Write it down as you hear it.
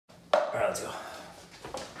All right, let's go.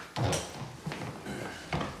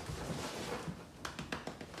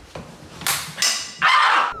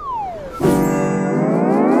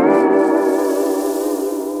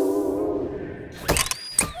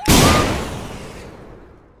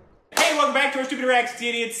 Stupid Reacts,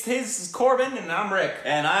 idiots. His is Corbin, and I'm Rick.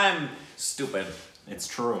 And I'm stupid. It's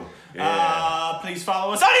true. Yeah. Please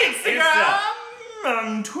follow us on Instagram,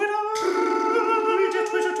 on Twitter.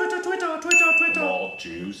 All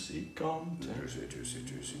juicy content. Juicy.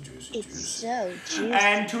 It's so juicy.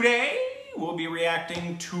 And today, we'll be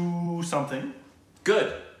reacting to something.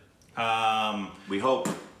 Good. We hope.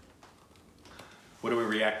 What are we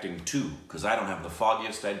reacting to? Because I don't have the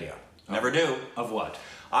foggiest idea. Never do. Of what?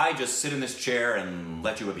 I just sit in this chair and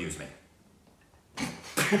let you abuse me.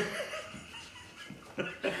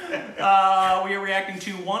 We are reacting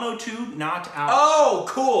to 102 Not Out. Oh,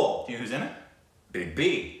 cool. Do you know who's in it? Big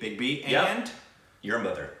B. Big B and Yep. Your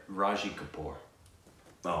mother. Rishi Kapoor.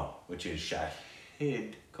 Oh. Which is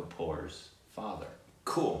Shahid Kapoor's father.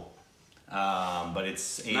 Cool. But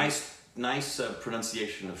it's a nice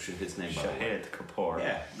pronunciation of his name. Shahid Kapoor.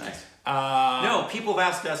 Yeah, nice. No, people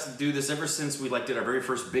have asked us to do this ever since we did our very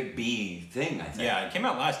first Big B thing, I think. Yeah, it came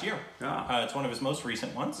out last year. Yeah. It's one of his most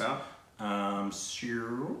recent ones. Yeah.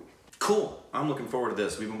 Sure. Cool. I'm looking forward to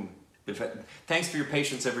this. Thanks for your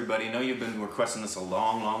patience, everybody. I know you've been requesting this a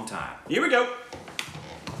long, long time. Here we go.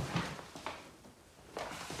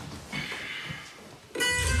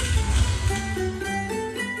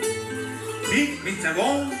 Mr.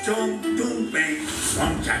 Wong Chong Tung Peng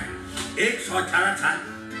Songchan 118 साल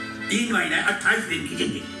 3 महीने 28 दिन की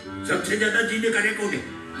जिंदगी सबसे ज्यादा जीने का record है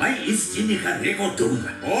मैं इस जीने का record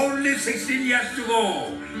तोड़ूंगा only 16 years to go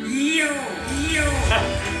यो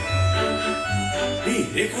ये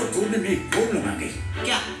रिकॉर्ड तोड़ने में प्रॉब्लम आ गई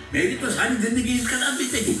क्या मेरी तो सारी जिंदगी इसका नाम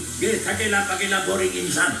बीतेगी ये थकेला पकेला बोरिंग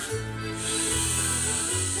इंसान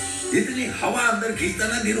इतनी हवा अंदर खींचता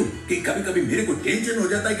ना धीरू कि कभी-कभी मेरे को टेंशन हो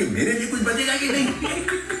जाता है कि मेरे लिए कुछ बचेगा कि नहीं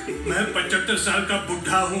मैं 75 साल का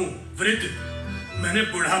बुढ़ा हूँ वृद्ध मैंने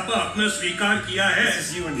बुढ़ापा अपना स्वीकार किया है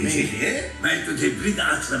इसलिए मैं तुझे वृद्ध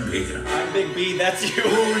आश्रम भेज रहा हूँ Big B, that's you.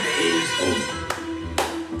 Old age home.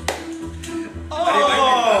 अरे भाई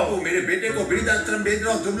बाबू मेरे बेटे को वृद्ध आश्रम भेज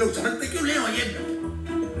रहा हूँ तुम लोग समझते क्यों नहीं हो ये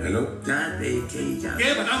हेलो ये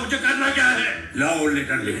बता मुझे करना क्या है लव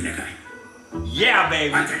लेटर लिखने का है Yeah,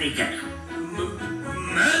 baby. अच्छा नहीं क्या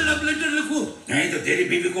मैं लव लेटर लिखूं नहीं तो तेरी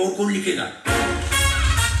बीवी को और कौन लिखेगा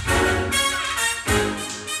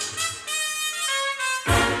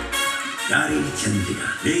प्यारी चंद्रिका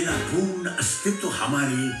मेरा पूर्ण अस्तित्व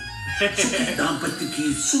हमारे दाम्पत्य की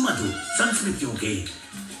सुमधुर संस्मृतियों के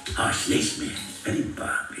आश्लेष में अरे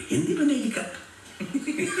बाप रे हिंदी बनेगी कब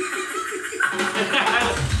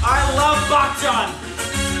I love Bachchan.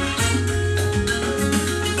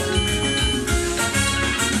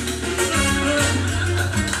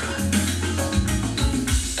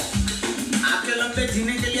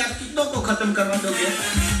 जीने के लिए आप कितनों को खत्म करना दोगे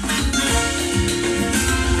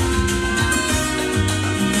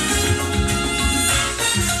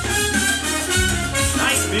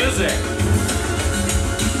Nice music.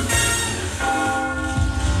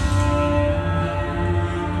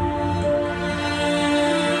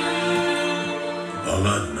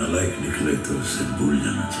 औलाद नालायक निकले तो उसे भूल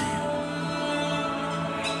जाना चाहिए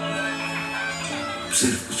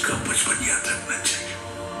सिर्फ उसका बचपन याद रखना चाहिए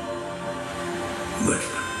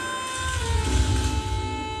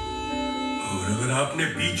और अगर आपने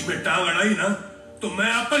बीच में टांग अड़ाई ना तो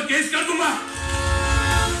मैं आप पर केस कर दूंगा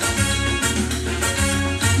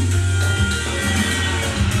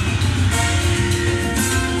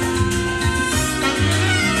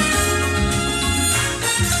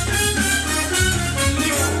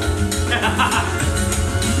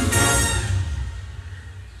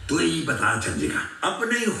तो ये बता चंद्रिका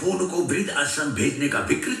अपने फोन को वृद्ध आश्रम भेजने का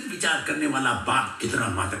विकृत विचार करने वाला बाप कितना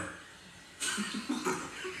मादक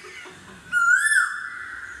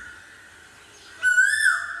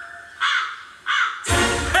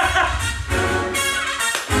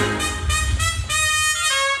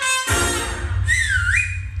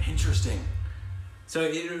Interesting. So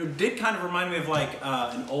it did kind of remind me of like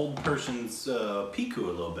an old person's Piku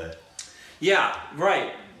a little bit. Yeah,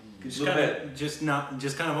 right. Just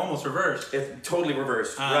kind of almost reversed. It's totally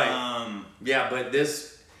reversed, right? Yeah, but this,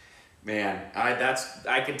 man,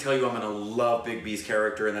 I can tell you I'm gonna love Big B's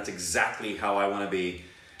character, and that's exactly how I want to be.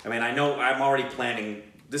 I mean, I know I'm already planning.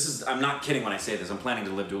 I'm not kidding when I say this. I'm planning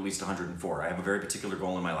to live to at least 104. I have a very particular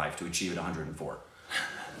goal in my life to achieve at 104.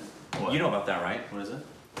 What? You know about that, right? What is it?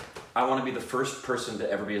 I want to be the first person to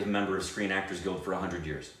ever be a member of Screen Actors Guild for 100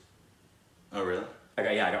 years. Oh, really?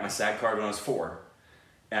 I got my SAG card when I was 4.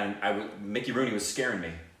 and Mickey Rooney was scaring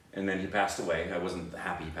me, and then he passed away. I wasn't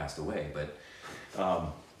happy he passed away, but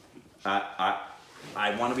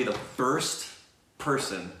I want to be the first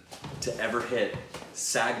person to ever hit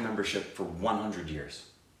SAG membership for 100 years.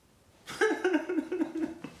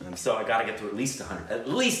 And so I got to get to at least 100, at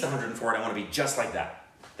least 104, and I want to be just like that.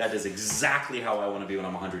 That is exactly how I want to be when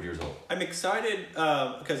I'm 100 years old. I'm excited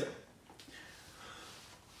because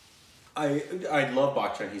I love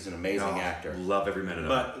Bachchan. He's an amazing actor. Love every minute of it.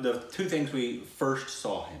 But the two things we first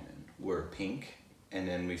saw him in were Pink, and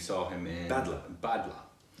then we saw him in Badla.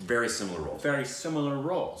 Very similar roles. Very similar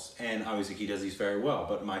roles. And obviously he does these very well.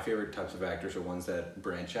 But my favorite types of actors are ones that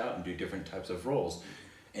branch out and do different types of roles.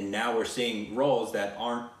 And now we're seeing roles that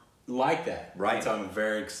aren't like that. Right. And so I'm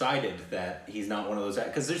very excited that he's not one of those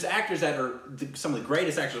actors. Because there's actors that are some of the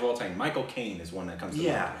greatest actors of all time. Michael Caine is one that comes to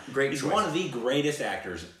mind. Great He's choice. one of the greatest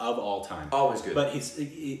actors of all time. Always good. But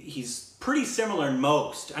he's pretty similar in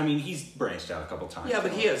most. I mean, he's branched out a couple times. Yeah,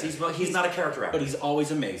 but he is. He's not a character actor. But he's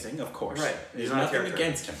always amazing, of course. Right. There's He's not a nothing character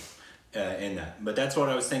against him in that. But that's what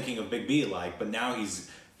I was thinking of Big B like. But now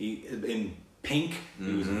in Pink,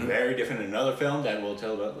 he was very different in another film that we'll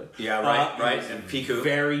tell about later. Yeah, right. And Piku.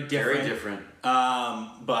 Very different. Very different.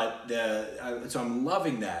 So I'm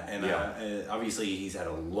loving that. And obviously he's had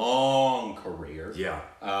a long career. Yeah.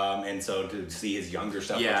 And so to see his younger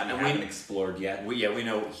stuff, which we haven't explored yet. We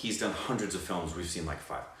know he's done hundreds of films. We've seen like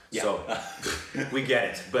 5. Yeah. So we get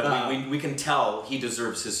it. But we can tell he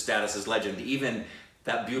deserves his status as legend. Even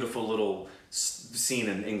that beautiful little scene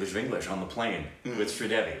in English on the plane with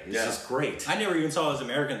Sridevi. It's just great. I never even saw his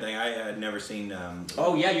American thing. I had never seen...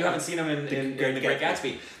 oh yeah, you haven't seen him in The Great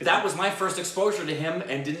Gatsby. That was my first exposure to him,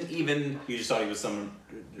 and didn't even... You just thought he was some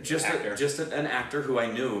actor. Just an actor who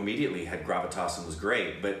I knew immediately had gravitas and was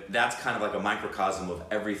great, but that's kind of like a microcosm of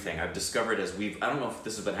everything. I've discovered I don't know if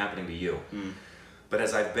this has been happening to you, but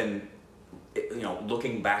as I've been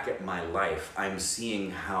looking back at my life, I'm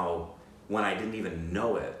seeing how, when I didn't even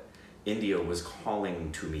know it, India was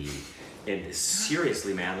calling to me, and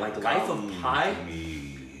seriously, man, like Life of Pi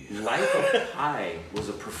was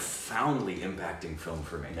a profoundly impacting film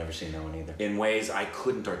for me. Never seen that one either. In ways I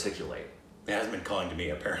couldn't articulate. It hasn't been calling to me,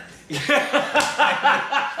 apparently.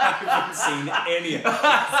 I haven't seen any of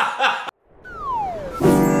it.